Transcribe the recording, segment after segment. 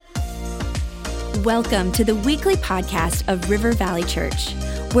Welcome to the weekly podcast of River Valley Church.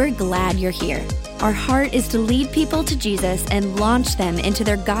 We're glad you're here. Our heart is to lead people to Jesus and launch them into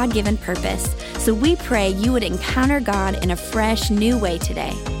their God-given purpose. So we pray you would encounter God in a fresh, new way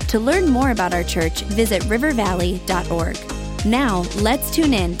today. To learn more about our church, visit rivervalley.org. Now, let's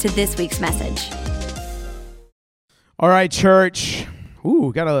tune in to this week's message. All right, church.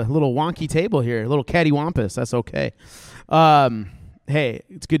 Ooh, got a little wonky table here, a little cattywampus. That's okay. Hey,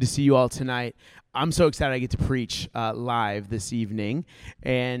 it's good to see you all tonight. I'm so excited I get to preach live this evening,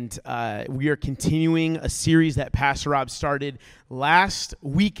 and we are continuing a series that Pastor Rob started last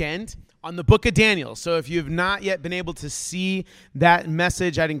weekend on the book of Daniel. So if you have not yet been able to see that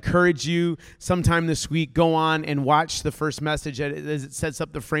message, I'd encourage you sometime this week, go on and watch the first message as it sets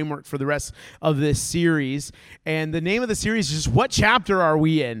up the framework for the rest of this series. And the name of the series is just, what chapter are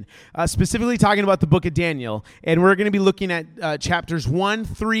we in? Specifically talking about the book of Daniel. And we're going to be looking at chapters 1,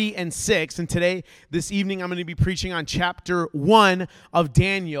 3, and 6. And today, this evening, I'm going to be preaching on chapter 1 of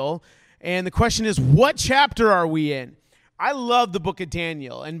Daniel. And the question is, what chapter are we in? I love the book of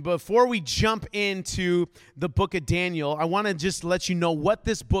Daniel, and before we jump into the book of Daniel, I want to just let you know what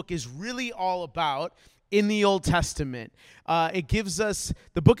this book is really all about in the Old Testament. The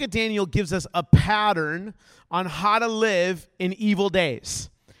book of Daniel gives us a pattern on how to live in evil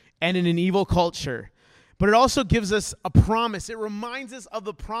days and in an evil culture, but it also gives us a promise. It reminds us of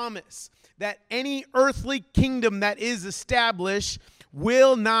the promise that any earthly kingdom that is established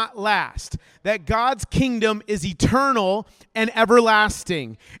will not last, that God's kingdom is eternal and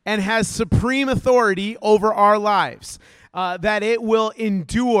everlasting and has supreme authority over our lives, that it will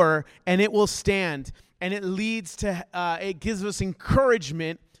endure and it will stand, and it leads to, it gives us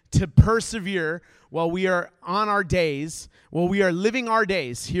encouragement to persevere while we are living our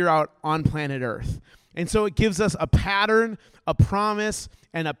days here out on planet Earth. And so it gives us a pattern, a promise,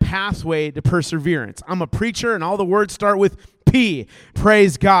 and a pathway to perseverance. I'm a preacher, and all the words start with P.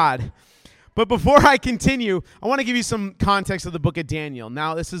 Praise God. But before I continue, I want to give you some context of the book of Daniel.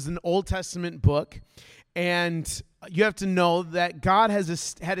 Now, this is an Old Testament book, and you have to know that God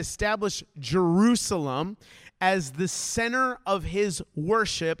had established Jerusalem as the center of his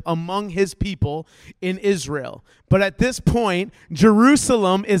worship among his people in Israel. But at this point,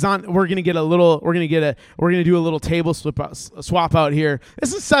 Jerusalem is on. We're gonna do a little table swap out here.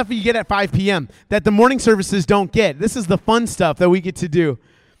 This is stuff you get at 5 p.m. that the morning services don't get. This is the fun stuff that we get to do.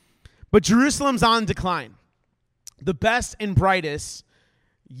 But Jerusalem's on decline. The best and brightest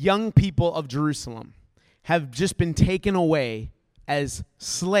young people of Jerusalem have just been taken away as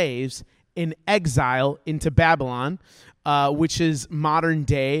slaves in exile into Babylon, which is modern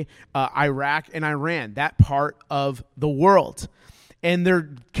day Iraq and Iran, that part of the world. And they're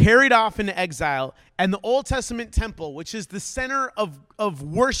carried off into exile, and the Old Testament temple, which is the center of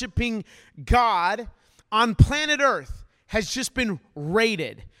worshiping God on planet Earth, has just been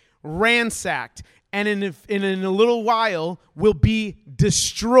raided, ransacked, and in a little while will be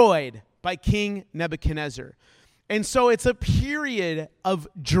destroyed by King Nebuchadnezzar. And so it's a period of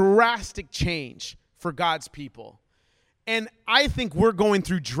drastic change for God's people. And I think we're going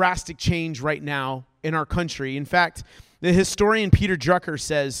through drastic change right now in our country. In fact, the historian Peter Drucker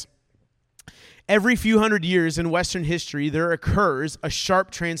says, every few hundred years in Western history, there occurs a sharp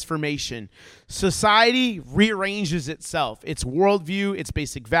transformation. Society rearranges itself, its worldview, its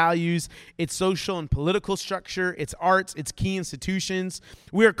basic values, its social and political structure, its arts, its key institutions.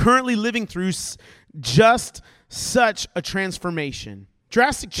 We are currently living through just such a transformation.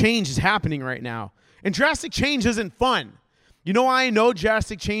 Drastic change is happening right now. And drastic change isn't fun. You know why I know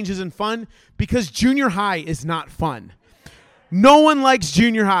drastic change isn't fun? Because junior high is not fun. No one likes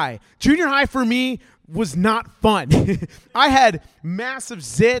junior high. Junior high for me was not fun. I had massive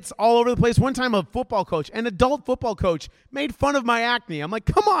zits all over the place. One time a football coach, an adult football coach, made fun of my acne. I'm like,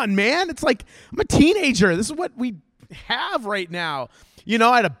 come on, man. It's like, I'm a teenager. This is what we have right now. You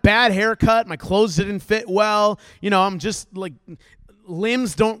know, I had a bad haircut. My clothes didn't fit well. You know, I'm just like,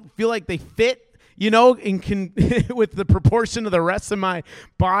 limbs don't feel like they fit, you know, with the proportion of the rest of my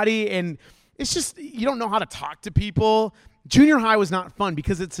body. And it's just, you don't know how to talk to people. Junior high was not fun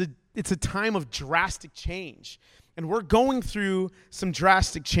because it's a time of drastic change. And we're going through some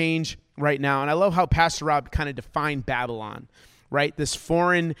drastic change right now. And I love how Pastor Rob kind of defined Babylon, right? This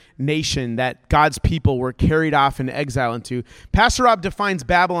foreign nation that God's people were carried off in exile into. Pastor Rob defines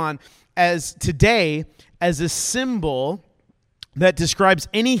Babylon as today as a symbol that describes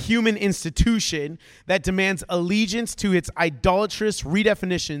any human institution that demands allegiance to its idolatrous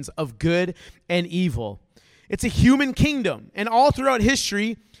redefinitions of good and evil. It's a human kingdom, and all throughout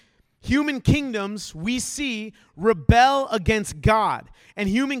history, human kingdoms we see rebel against God. And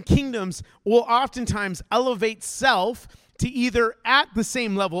human kingdoms will oftentimes elevate self to either at the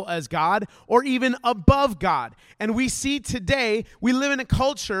same level as God or even above God. And we see today, we live in a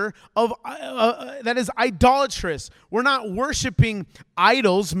culture of that is idolatrous. We're not worshiping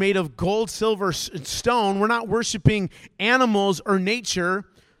idols made of gold, silver, and stone. We're not worshiping animals or nature.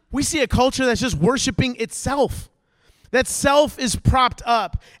 We see a culture that's just worshiping itself. That self is propped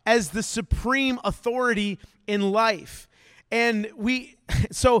up as the supreme authority in life. And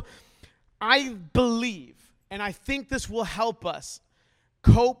so I believe, and I think this will help us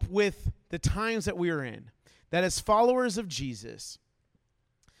cope with the times that we are in, that as followers of Jesus,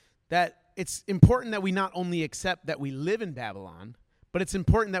 that it's important that we not only accept that we live in Babylon, but it's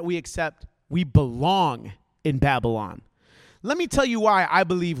important that we accept we belong in Babylon. Let me tell you why I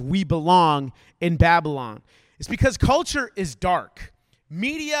believe we belong in Babylon. It's because culture is dark.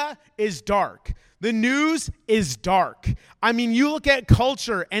 Media is dark. The news is dark. I mean, you look at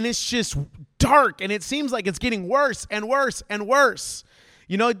culture and it's just dark, and it seems like it's getting worse and worse and worse.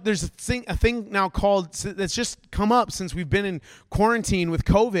 You know, there's a thing now called, that's just come up since we've been in quarantine with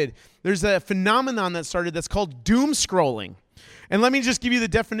COVID. There's a phenomenon that started that's called doom scrolling. And let me just give you the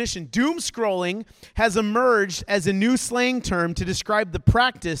definition. Doom scrolling has emerged as a new slang term to describe the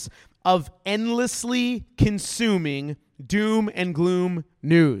practice of endlessly consuming doom and gloom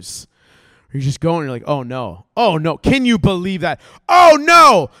news. You're just going, you're like, oh no, can you believe that? Oh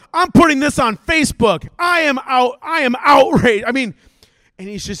no, I'm putting this on Facebook. I am outraged. I mean, and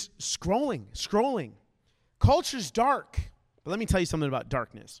he's just scrolling. Culture's dark. But let me tell you something about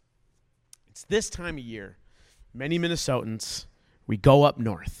darkness. It's this time of year, many Minnesotans, we go up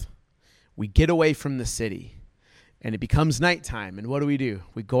north. We get away from the city, and it becomes nighttime. And what do?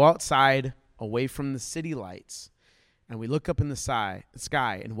 We go outside away from the city lights, and we look up in the sky,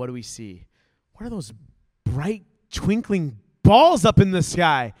 and what do we see? What are those bright, twinkling balls up in the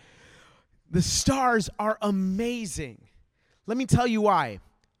sky? The stars are amazing. Let me tell you why.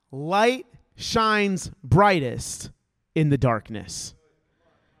 Light shines brightest in the darkness.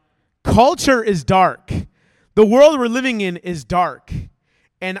 Culture is dark. The world we're living in is dark.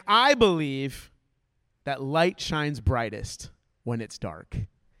 And I believe that light shines brightest when it's dark.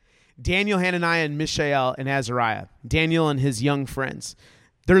 Daniel, Hananiah, and Mishael, and Azariah, Daniel and his young friends,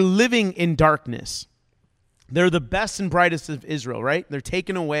 they're living in darkness. They're the best and brightest of Israel, right? They're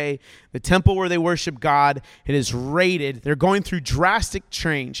taken away. The temple where they worship God, it is raided. They're going through drastic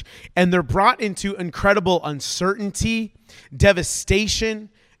change, and they're brought into incredible uncertainty, devastation,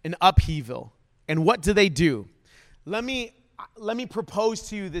 and upheaval. And what do? Let me propose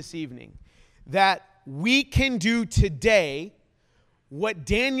to you this evening that we can do today what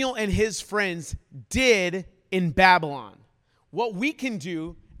Daniel and his friends did in Babylon. What we can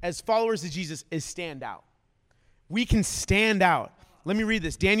do as followers of Jesus is stand out. We can stand out. Let me read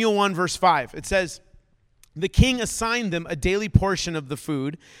this. Daniel 1, verse 5. It says, the king assigned them a daily portion of the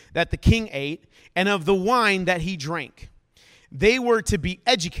food that the king ate and of the wine that he drank. They were to be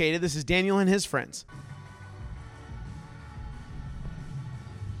educated. This is Daniel and his friends.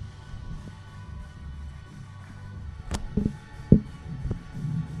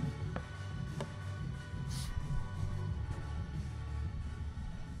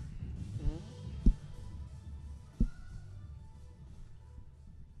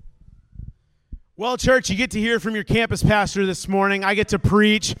 Well, church, you get to hear from your campus pastor this morning. I get to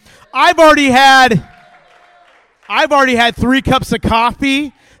preach. I've already had 3 cups of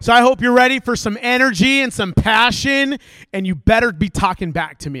coffee, so I hope you're ready for some energy and some passion, and you better be talking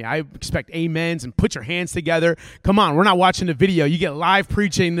back to me. I expect amens and put your hands together. Come on, we're not watching the video. You get live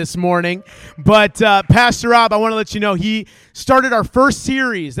preaching this morning. But Pastor Rob, I want to let you know, he started our first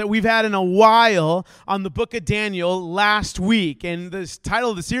series that we've had in a while on the book of Daniel last week, and the title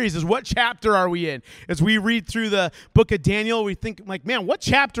of the series is, What Chapter Are We In? As we read through the book of Daniel, we think, like, man, what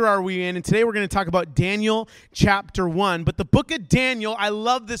chapter are we in? And today we're going to talk about Daniel chapter 1. But the book of Daniel, I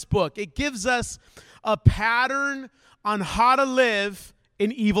love this book. It gives us a pattern on how to live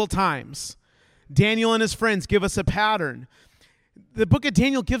in evil times. Daniel and his friends give us a pattern. The book of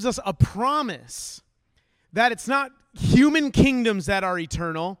Daniel gives us a promise that it's not human kingdoms that are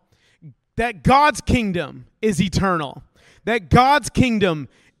eternal, that God's kingdom is eternal, that God's kingdom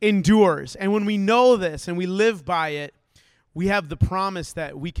endures. And when we know this and we live by it, we have the promise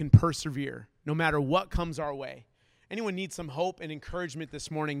that we can persevere no matter what comes our way. Anyone need some hope and encouragement this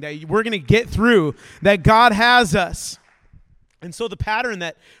morning that we're going to get through, that God has us? And so the pattern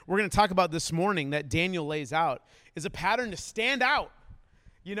that we're going to talk about this morning that Daniel lays out is a pattern to stand out.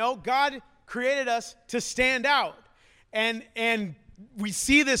 You know, God created us to stand out. And we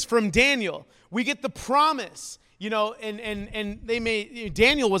see this from Daniel. We get the promise.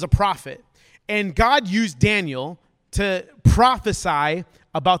 Daniel was a prophet, and God used Daniel to prophesy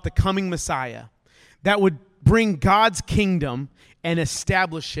about the coming Messiah that would bring God's kingdom and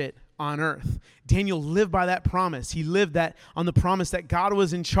establish it on earth. Daniel lived by that promise. He lived that on the promise that God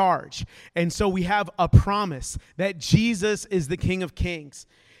was in charge. And so we have a promise that Jesus is the King of Kings.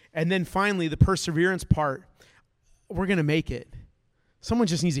 And then finally, the perseverance part, we're going to make it. Someone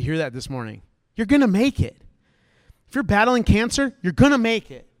just needs to hear that this morning. You're going to make it. If you're battling cancer, you're going to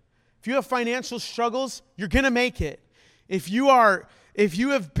make it. If you have financial struggles, you're going to make it. If you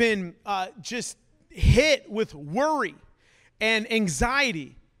have been just hit with worry and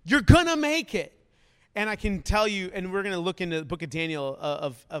anxiety, you're going to make it. And I can tell you, and we're going to look into the book of Daniel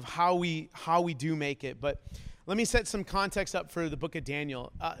of how we do make it. But let me set some context up for the book of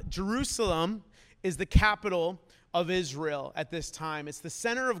Daniel. Jerusalem is the capital of Israel at this time. It's the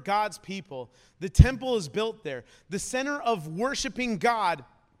center of God's people. The temple is built there. The center of worshiping God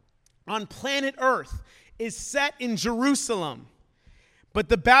on planet Earth is set in Jerusalem. But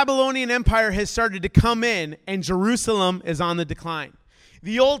the Babylonian Empire has started to come in, and Jerusalem is on the decline.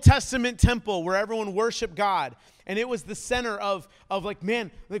 The Old Testament temple where everyone worshiped God, and it was the center of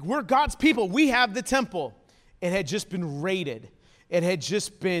we're God's people. We have the temple. It had just been raided. It had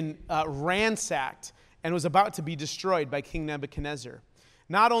just been ransacked and was about to be destroyed by King Nebuchadnezzar.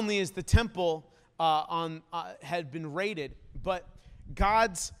 Not only is the temple had been raided, but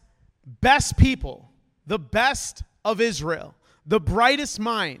God's best people, the best of Israel, the brightest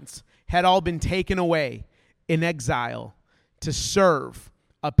minds, had all been taken away in exile to serve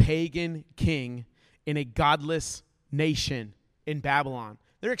a pagan king in a godless nation in Babylon.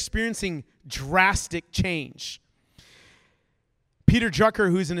 They're experiencing drastic change. Peter Drucker,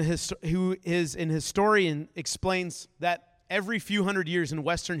 who is an historian, explains that every few hundred years in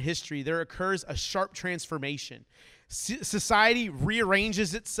Western history, there occurs a sharp transformation. Society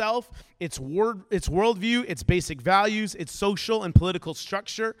rearranges itself, its worldview, its basic values, its social and political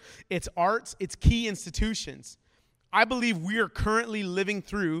structure, its arts, its key institutions. I believe we are currently living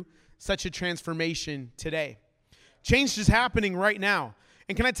through such a transformation today. Change is happening right now.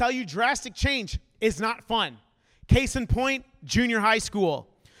 And can I tell you, drastic change is not fun. Case in point, junior high school.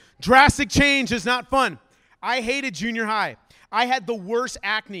 Drastic change is not fun. I hated junior high. I had the worst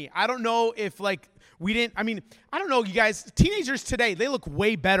acne. I don't know if I don't know, you guys, teenagers today, they look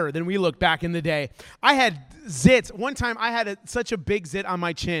way better than we looked back in the day. I had zits. One time I had such a big zit on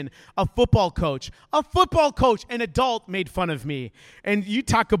my chin. A football coach, an adult, made fun of me. And you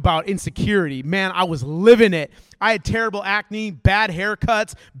talk about insecurity. Man, I was living it. I had terrible acne, bad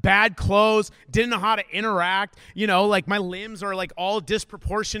haircuts, bad clothes, didn't know how to interact. My limbs are all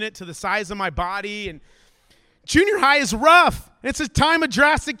disproportionate to the size of my body. And junior high is rough. It's a time of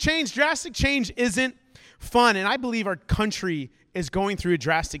drastic change. Drastic change isn't fun, and I believe our country is going through a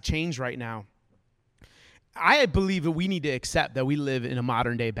drastic change right now. I believe that we need to accept that we live in a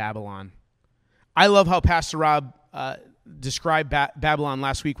modern-day Babylon. I love how Pastor Rob described Babylon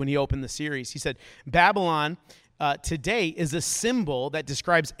last week when he opened the series. He said, Babylon today is a symbol that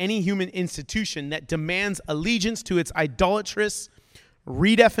describes any human institution that demands allegiance to its idolatrous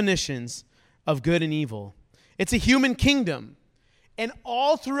redefinitions of good and evil. It's a human kingdom. And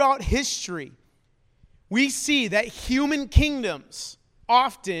all throughout history, we see that human kingdoms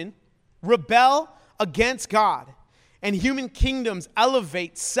often rebel against God. And human kingdoms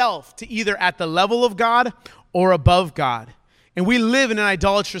elevate self to either at the level of God or above God. And we live in an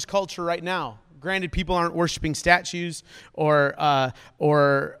idolatrous culture right now. Granted, people aren't worshiping statues or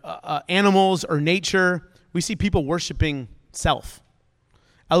animals or nature. We see people worshiping self,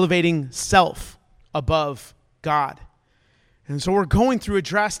 elevating self above God. And so we're going through a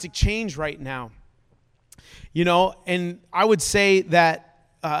drastic change right now. And I would say that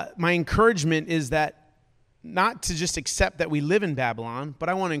my encouragement is that not to just accept that we live in Babylon, but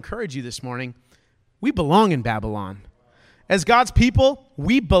I want to encourage you this morning, we belong in Babylon. As God's people,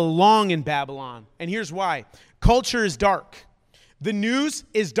 we belong in Babylon. And here's why. Culture is dark. The news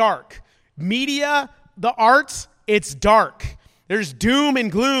is dark. Media, the arts, it's dark. There's doom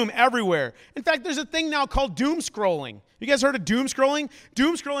and gloom everywhere. In fact, there's a thing now called doom scrolling. You guys heard of doom scrolling?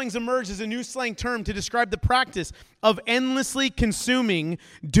 Doom scrolling's emerged as a new slang term to describe the practice of endlessly consuming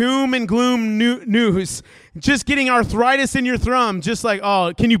doom and gloom news. Just getting arthritis in your thumb, just like,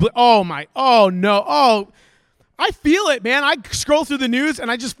 I feel it, man. I scroll through the news and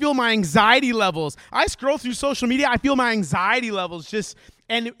I just feel my anxiety levels. I scroll through social media, I feel my anxiety levels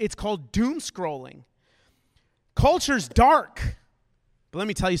and it's called doom scrolling. Culture's dark. But let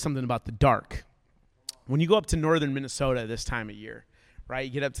me tell you something about the dark. When you go up to northern Minnesota this time of year, right?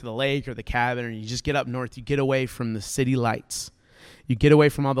 You get up to the lake or the cabin, or you just get up north. You get away from the city lights. You get away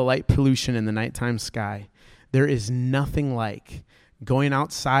from all the light pollution in the nighttime sky. There is nothing like going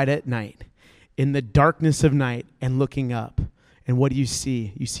outside at night in the darkness of night and looking up. And what do you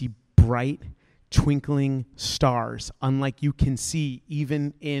see? You see bright, twinkling stars, unlike you can see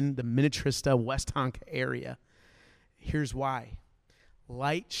even in the Minnetrista, West Honka area. Here's why.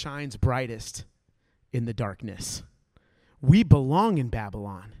 Light shines brightest in the darkness. We belong in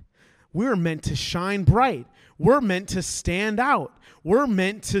Babylon. We're meant to shine bright. We're meant to stand out. We're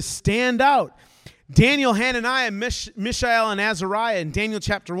meant to stand out. Daniel, Hananiah, Mishael, and Azariah in Daniel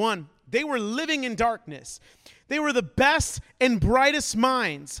chapter 1, they were living in darkness. They were the best and brightest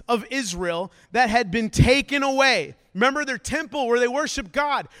minds of Israel that had been taken away. Remember their temple where they worship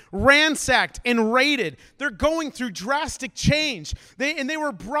God, ransacked and raided. They're going through drastic change. They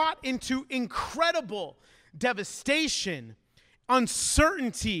were brought into incredible devastation,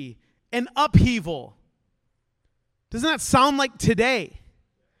 uncertainty, and upheaval. Doesn't that sound like today?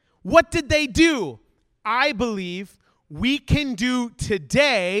 What did they do? I believe we can do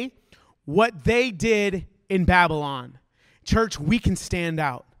today what they did in Babylon. Church, we can stand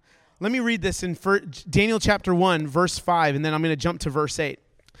out. Let me read this in Daniel chapter 1, verse 5, and then I'm going to jump to verse 8.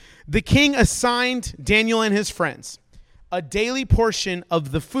 The king assigned Daniel and his friends a daily portion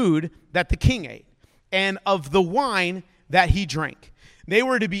of the food that the king ate and of the wine that he drank. They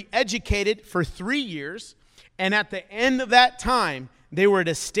were to be educated for 3 years, and at the end of that time, they were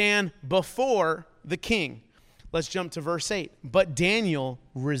to stand before the king. Let's jump to verse 8. But Daniel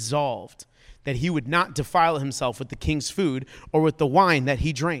resolved that he would not defile himself with the king's food or with the wine that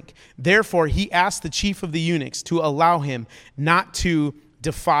he drank. Therefore, he asked the chief of the eunuchs to allow him not to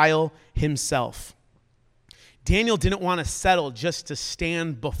defile himself. Daniel didn't want to settle just to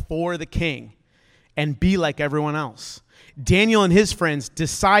stand before the king and be like everyone else. Daniel and his friends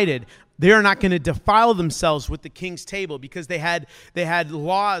decided they are not going to defile themselves with the king's table because they had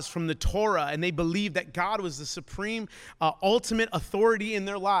laws from the Torah, and they believed that God was the supreme, ultimate authority in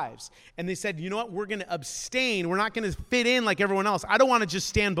their lives. And they said, you know what, we're going to abstain. We're not going to fit in like everyone else. I don't want to just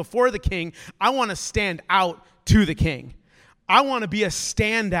stand before the king. I want to stand out to the king. I want to be a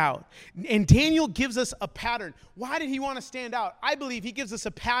standout. And Daniel gives us a pattern. Why did he want to stand out? I believe he gives us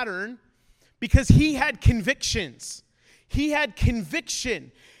a pattern because he had convictions. He had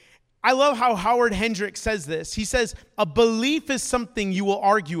conviction. I love how Howard Hendricks says this. He says, a belief is something you will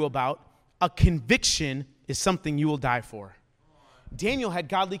argue about. A conviction is something you will die for. Daniel had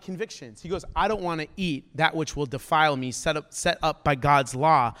godly convictions. He goes, I don't want to eat that which will defile me, set up by God's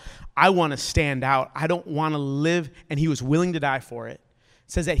law. I want to stand out. I don't want to live, and he was willing to die for it.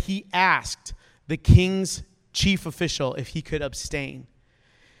 It says that he asked the king's chief official if he could abstain.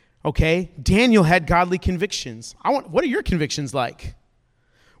 Okay, Daniel had godly convictions. What are your convictions like?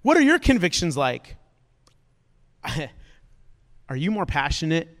 What are your convictions like? Are you more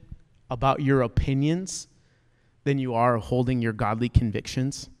passionate about your opinions than you are holding your godly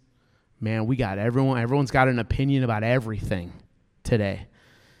convictions? Man, we got everyone's got an opinion about everything today.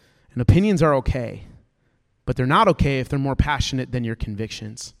 And opinions are okay, but they're not okay if they're more passionate than your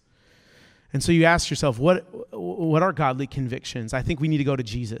convictions. And so you ask yourself, what are godly convictions? I think we need to go to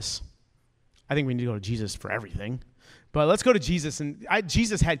Jesus. I think we need to go to Jesus for everything. But let's go to Jesus. And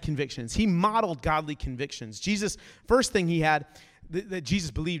Jesus had convictions. He modeled godly convictions. Jesus, first thing he had that Jesus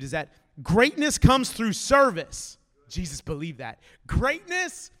believed is that greatness comes through service. Jesus believed that.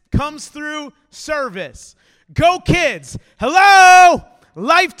 Greatness comes through service. Go kids. Hello,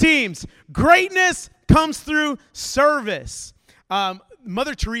 life teams. Greatness comes through service.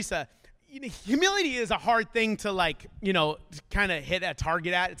 Mother Teresa, humility is a hard thing to kind of hit a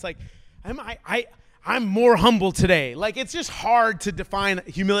target at. It's like, I'm more humble today. Like, it's just hard to define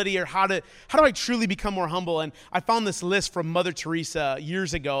humility or how do I truly become more humble? And I found this list from Mother Teresa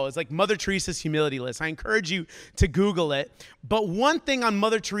years ago. It's like Mother Teresa's humility list. I encourage you to Google it. But one thing on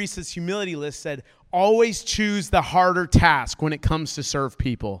Mother Teresa's humility list said, always choose the harder task when it comes to serve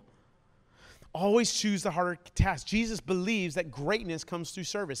people. Always choose the harder task. Jesus believes that greatness comes through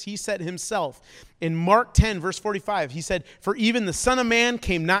service. He said himself in Mark 10, verse 45, he said, for even the Son of Man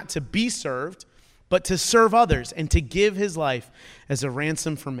came not to be served, but to serve others and to give his life as a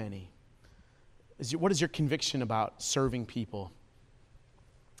ransom for many. What is your conviction about serving people?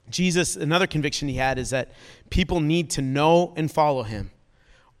 Jesus, another conviction he had is that people need to know and follow him.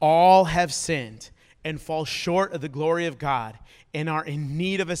 All have sinned and fall short of the glory of God and are in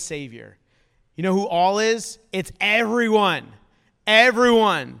need of a Savior. You know who all is? It's everyone.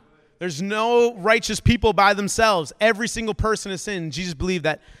 Everyone. There's no righteous people by themselves. Every single person has sinned. Jesus believed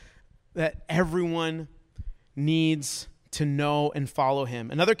that everyone needs to know and follow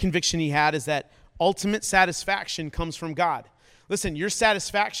him. Another conviction he had is that ultimate satisfaction comes from God. Listen, your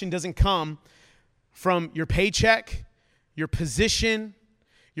satisfaction doesn't come from your paycheck, your position,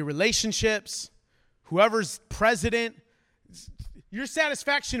 your relationships, whoever's president. Your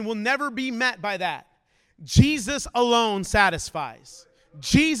satisfaction will never be met by that. Jesus alone satisfies.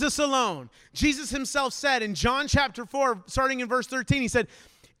 Jesus alone. Jesus himself said in John chapter 4, starting in verse 13, he said,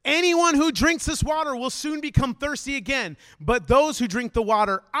 anyone who drinks this water will soon become thirsty again, but those who drink the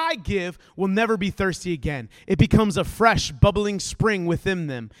water I give will never be thirsty again. It becomes a fresh, bubbling spring within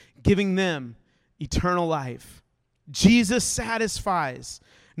them, giving them eternal life. Jesus satisfies.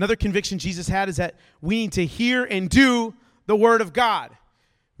 Another conviction Jesus had is that we need to hear and do the word of God.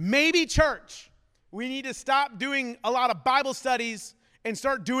 Maybe, church, we need to stop doing a lot of Bible studies and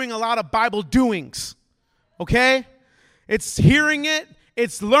start doing a lot of Bible doings, okay? It's hearing it,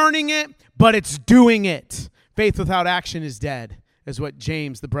 it's learning it, but it's doing it. Faith without action is dead, is what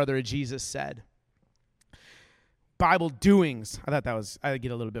James, the brother of Jesus, said. Bible doings. I thought I'd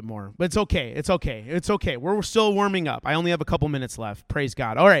get a little bit more, but it's okay. We're still warming up. I only have a couple minutes left. Praise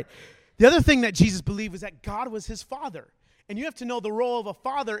God. All right. The other thing that Jesus believed was that God was his father. And you have to know the role of a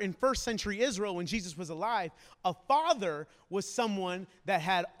father in first century Israel when Jesus was alive. A father was someone that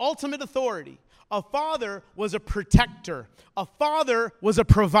had ultimate authority. A father was a protector. A father was a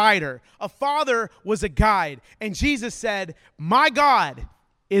provider. A father was a guide. And Jesus said, my God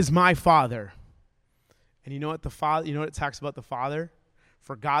is my father. And you know what it talks about the Father?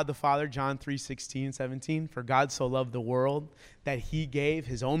 For God the Father, John 3:16, 17, for God so loved the world that he gave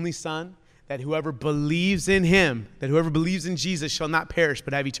his only son, that whoever believes in him, that whoever believes in Jesus shall not perish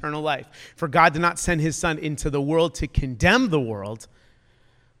but have eternal life. For God did not send his son into the world to condemn the world,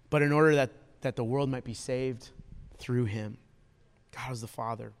 but in order that the world might be saved through him. God is the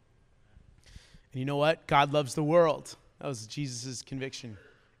Father. And you know what? God loves the world. That was Jesus' conviction.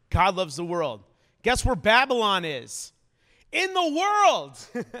 God loves the world. Guess where Babylon is? In the world.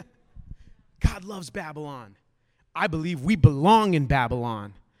 God loves Babylon. I believe we belong in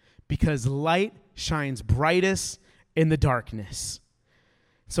Babylon because light shines brightest in the darkness.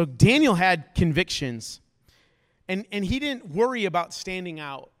 So Daniel had convictions, and he didn't worry about standing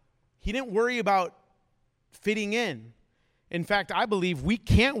out. He didn't worry about fitting in. In fact, I believe we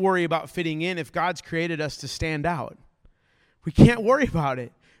can't worry about fitting in if God's created us to stand out. We can't worry about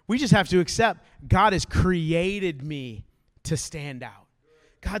it. We just have to accept God has created me to stand out.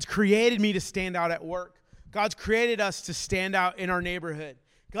 God's created me to stand out at work. God's created us to stand out in our neighborhood.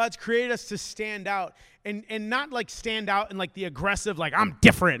 God's created us to stand out and not like stand out in like the aggressive, like I'm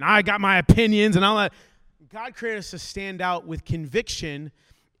different. I got my opinions and all that. God created us to stand out with conviction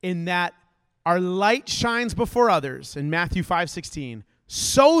in that our light shines before others in Matthew 5:16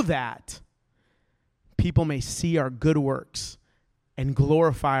 so that people may see our good works and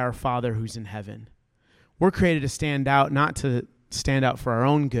glorify our Father who's in heaven. We're created to stand out, not to stand out for our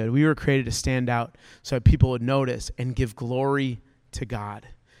own good. We were created to stand out so that people would notice and give glory to God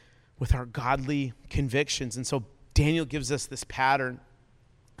with our godly convictions. And so Daniel gives us this pattern.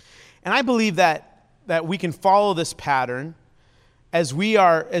 And I believe that we can follow this pattern as we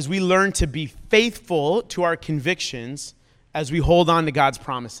learn to be faithful to our convictions as we hold on to God's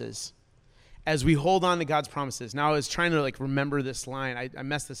promises. As we hold on to God's promises. Now, I was trying to remember this line. I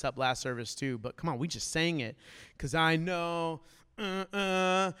messed this up last service too, but come on, we just sang it. Because I know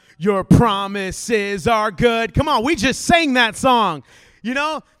your promises are good. Come on, we just sang that song. You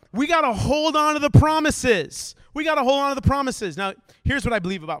know, we got to hold on to the promises. We got to hold on to the promises. Now, here's what I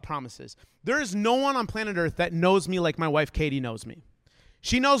believe about promises. There is no one on planet Earth that knows me like my wife Katie knows me.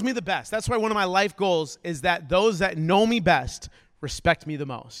 She knows me the best. That's why one of my life goals is that those that know me best respect me the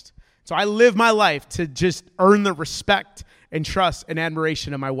most. So I live my life to just earn the respect and trust and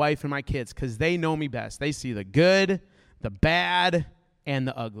admiration of my wife and my kids because they know me best. They see the good, the bad, and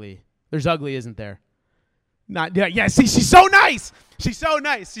the ugly. There's ugly, isn't there? See, she's so nice. She's so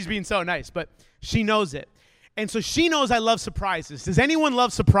nice. She's being so nice, but she knows it. And so she knows I love surprises. Does anyone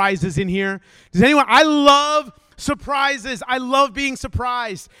love surprises in here? I love surprises. I love being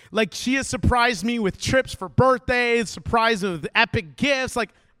surprised. Like she has surprised me with trips for birthdays, surprised me with epic gifts. Like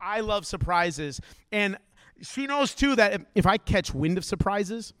I love surprises. And she knows too that if I catch wind of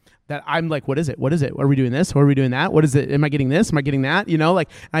surprises, that I'm like, what is it? What is it? Are we doing this? Are we doing that? What is it? Am I getting this? Am I getting that? You know, like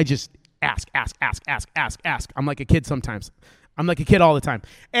I just ask. I'm like a kid sometimes. I'm like a kid all the time.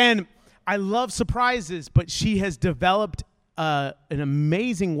 And I love surprises, but she has developed an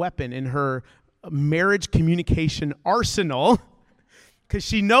amazing weapon in her marriage communication arsenal because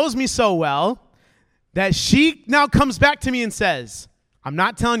she knows me so well that she now comes back to me and says, I'm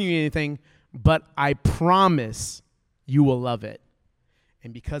not telling you anything, but I promise you will love it.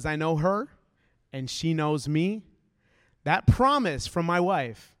 And because I know her and she knows me, that promise from my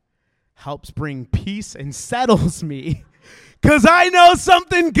wife helps bring peace and settles me because I know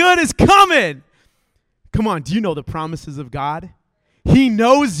something good is coming. Come on, do you know the promises of God? He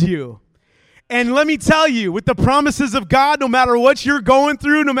knows you. And let me tell you, with the promises of God, no matter what you're going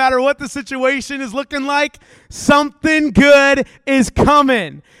through, no matter what the situation is looking like, something good is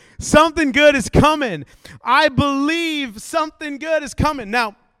coming. Something good is coming. I believe something good is coming.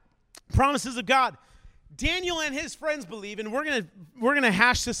 Now, promises of God. Daniel and his friends believe, and we're gonna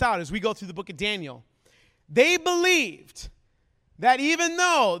hash this out as we go through the book of Daniel. They believed that even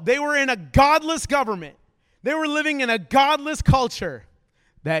though they were in a godless government, they were living in a godless culture,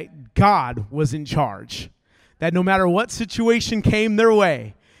 that God was in charge. That no matter what situation came their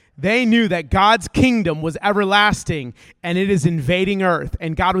way, they knew that God's kingdom was everlasting and it is invading earth,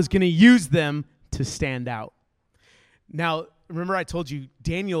 and God was going to use them to stand out. Now, remember I told you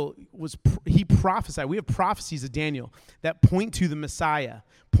Daniel he prophesied. We have prophecies of Daniel that point to the Messiah,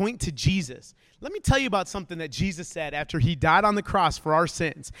 point to Jesus. Let me tell you about something that Jesus said after he died on the cross for our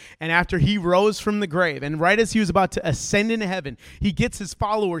sins and after he rose from the grave. And right as he was about to ascend into heaven, he gets his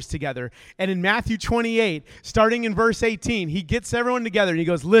followers together. And in Matthew 28, starting in verse 18, he gets everyone together and he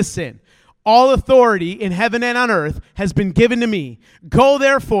goes, listen, all authority in heaven and on earth has been given to me. Go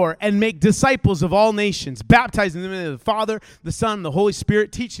therefore and make disciples of all nations, baptizing them in the Father, the Son, and the Holy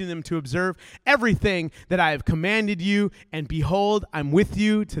Spirit, teaching them to observe everything that I have commanded you. And behold, I'm with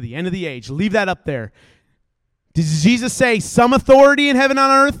you to the end of the age. Leave that up there. Does Jesus say some authority in heaven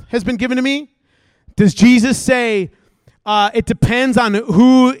and on earth has been given to me? Does Jesus say it depends on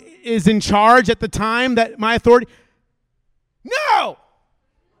who is in charge at the time that my authority? No!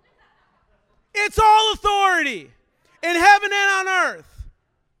 It's all authority in heaven and on earth.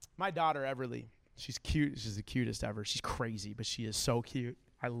 My daughter, Everly, she's cute. She's the cutest ever. She's crazy, but she is so cute.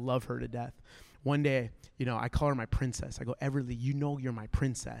 I love her to death. One day, I call her my princess. I go, Everly, you're my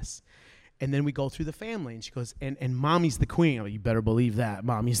princess. And then we go through the family, and she goes, and mommy's the queen. I'm like, you better believe that.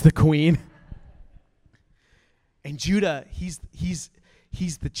 Mommy's the queen. And Judah, he's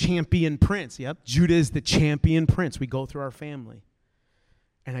the champion prince. Yep, Judah is the champion prince. We go through our family.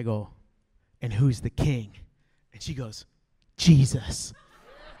 And I go, and who's the king? And she goes, Jesus.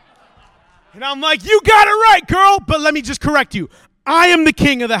 And I'm like, you got it right, girl. But let me just correct you. I am the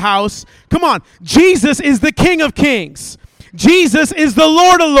king of the house. Come on. Jesus is the King of kings. Jesus is the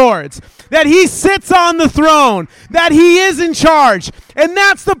Lord of lords. That he sits on the throne. That he is in charge. And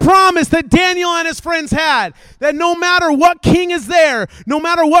that's the promise that Daniel and his friends had. That no matter what king is there, no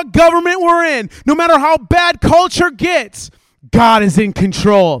matter what government we're in, no matter how bad culture gets, God is in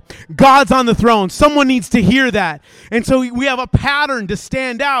control. God's on the throne. Someone needs to hear that. And so we have a pattern to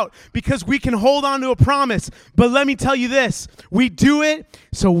stand out because we can hold on to a promise. But let me tell you this. We do it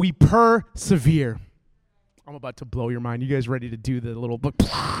so we persevere. I'm about to blow your mind. You guys ready to do the little book,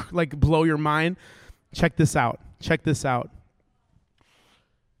 like blow your mind? Check this out. Check this out.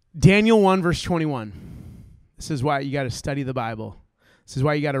 Daniel 1 verse 21. This is why you got to study the Bible. This is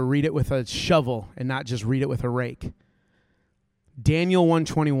why you got to read it with a shovel and not just read it with a rake. Daniel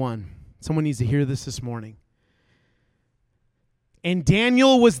 1:21. Someone needs to hear this morning. And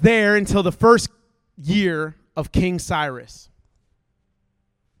Daniel was there until the first year of King Cyrus.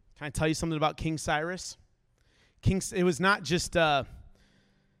 Can I tell you something about King Cyrus? It was not just,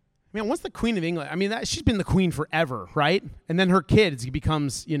 what's the Queen of England? She's been the queen forever, right? And then her kids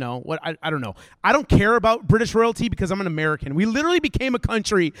becomes, I don't know. I don't care about British royalty because I'm an American. We literally became a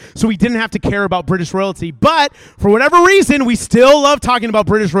country so we didn't have to care about British royalty. But for whatever reason, we still love talking about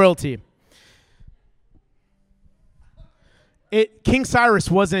British royalty. King Cyrus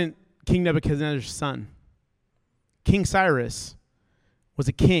wasn't King Nebuchadnezzar's son. King Cyrus was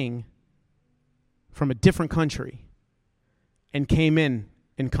a king from a different country and came in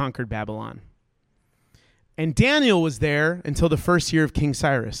and conquered Babylon. And Daniel was there until the first year of King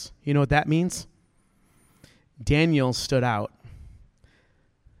Cyrus. You know what that means? Daniel stood out.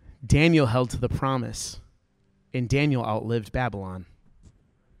 Daniel held to the promise, and Daniel outlived Babylon.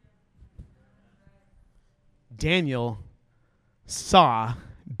 Daniel saw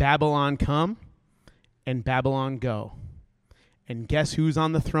Babylon come and Babylon go. And guess who's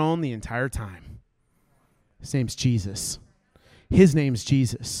on the throne the entire time? His name's Jesus. His name's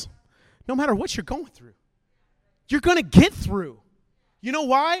Jesus. No matter what you're going through, you're going to get through. You know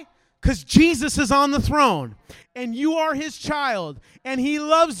why? Because Jesus is on the throne, and you are his child, and he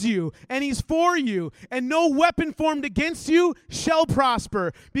loves you, and he's for you, and no weapon formed against you shall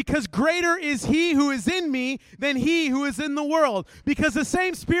prosper, because greater is he who is in me than he who is in the world. Because the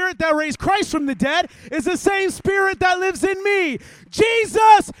same Spirit that raised Christ from the dead is the same Spirit that lives in me.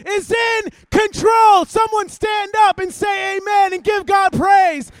 Jesus is in control. Someone stand up and say amen and give God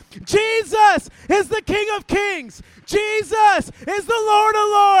praise. Jesus is the King of Kings. Jesus is the Lord of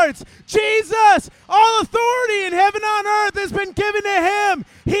Lords. Jesus, all authority in heaven and on earth has been given to him.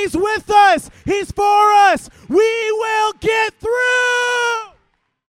 He's with us. He's for us. We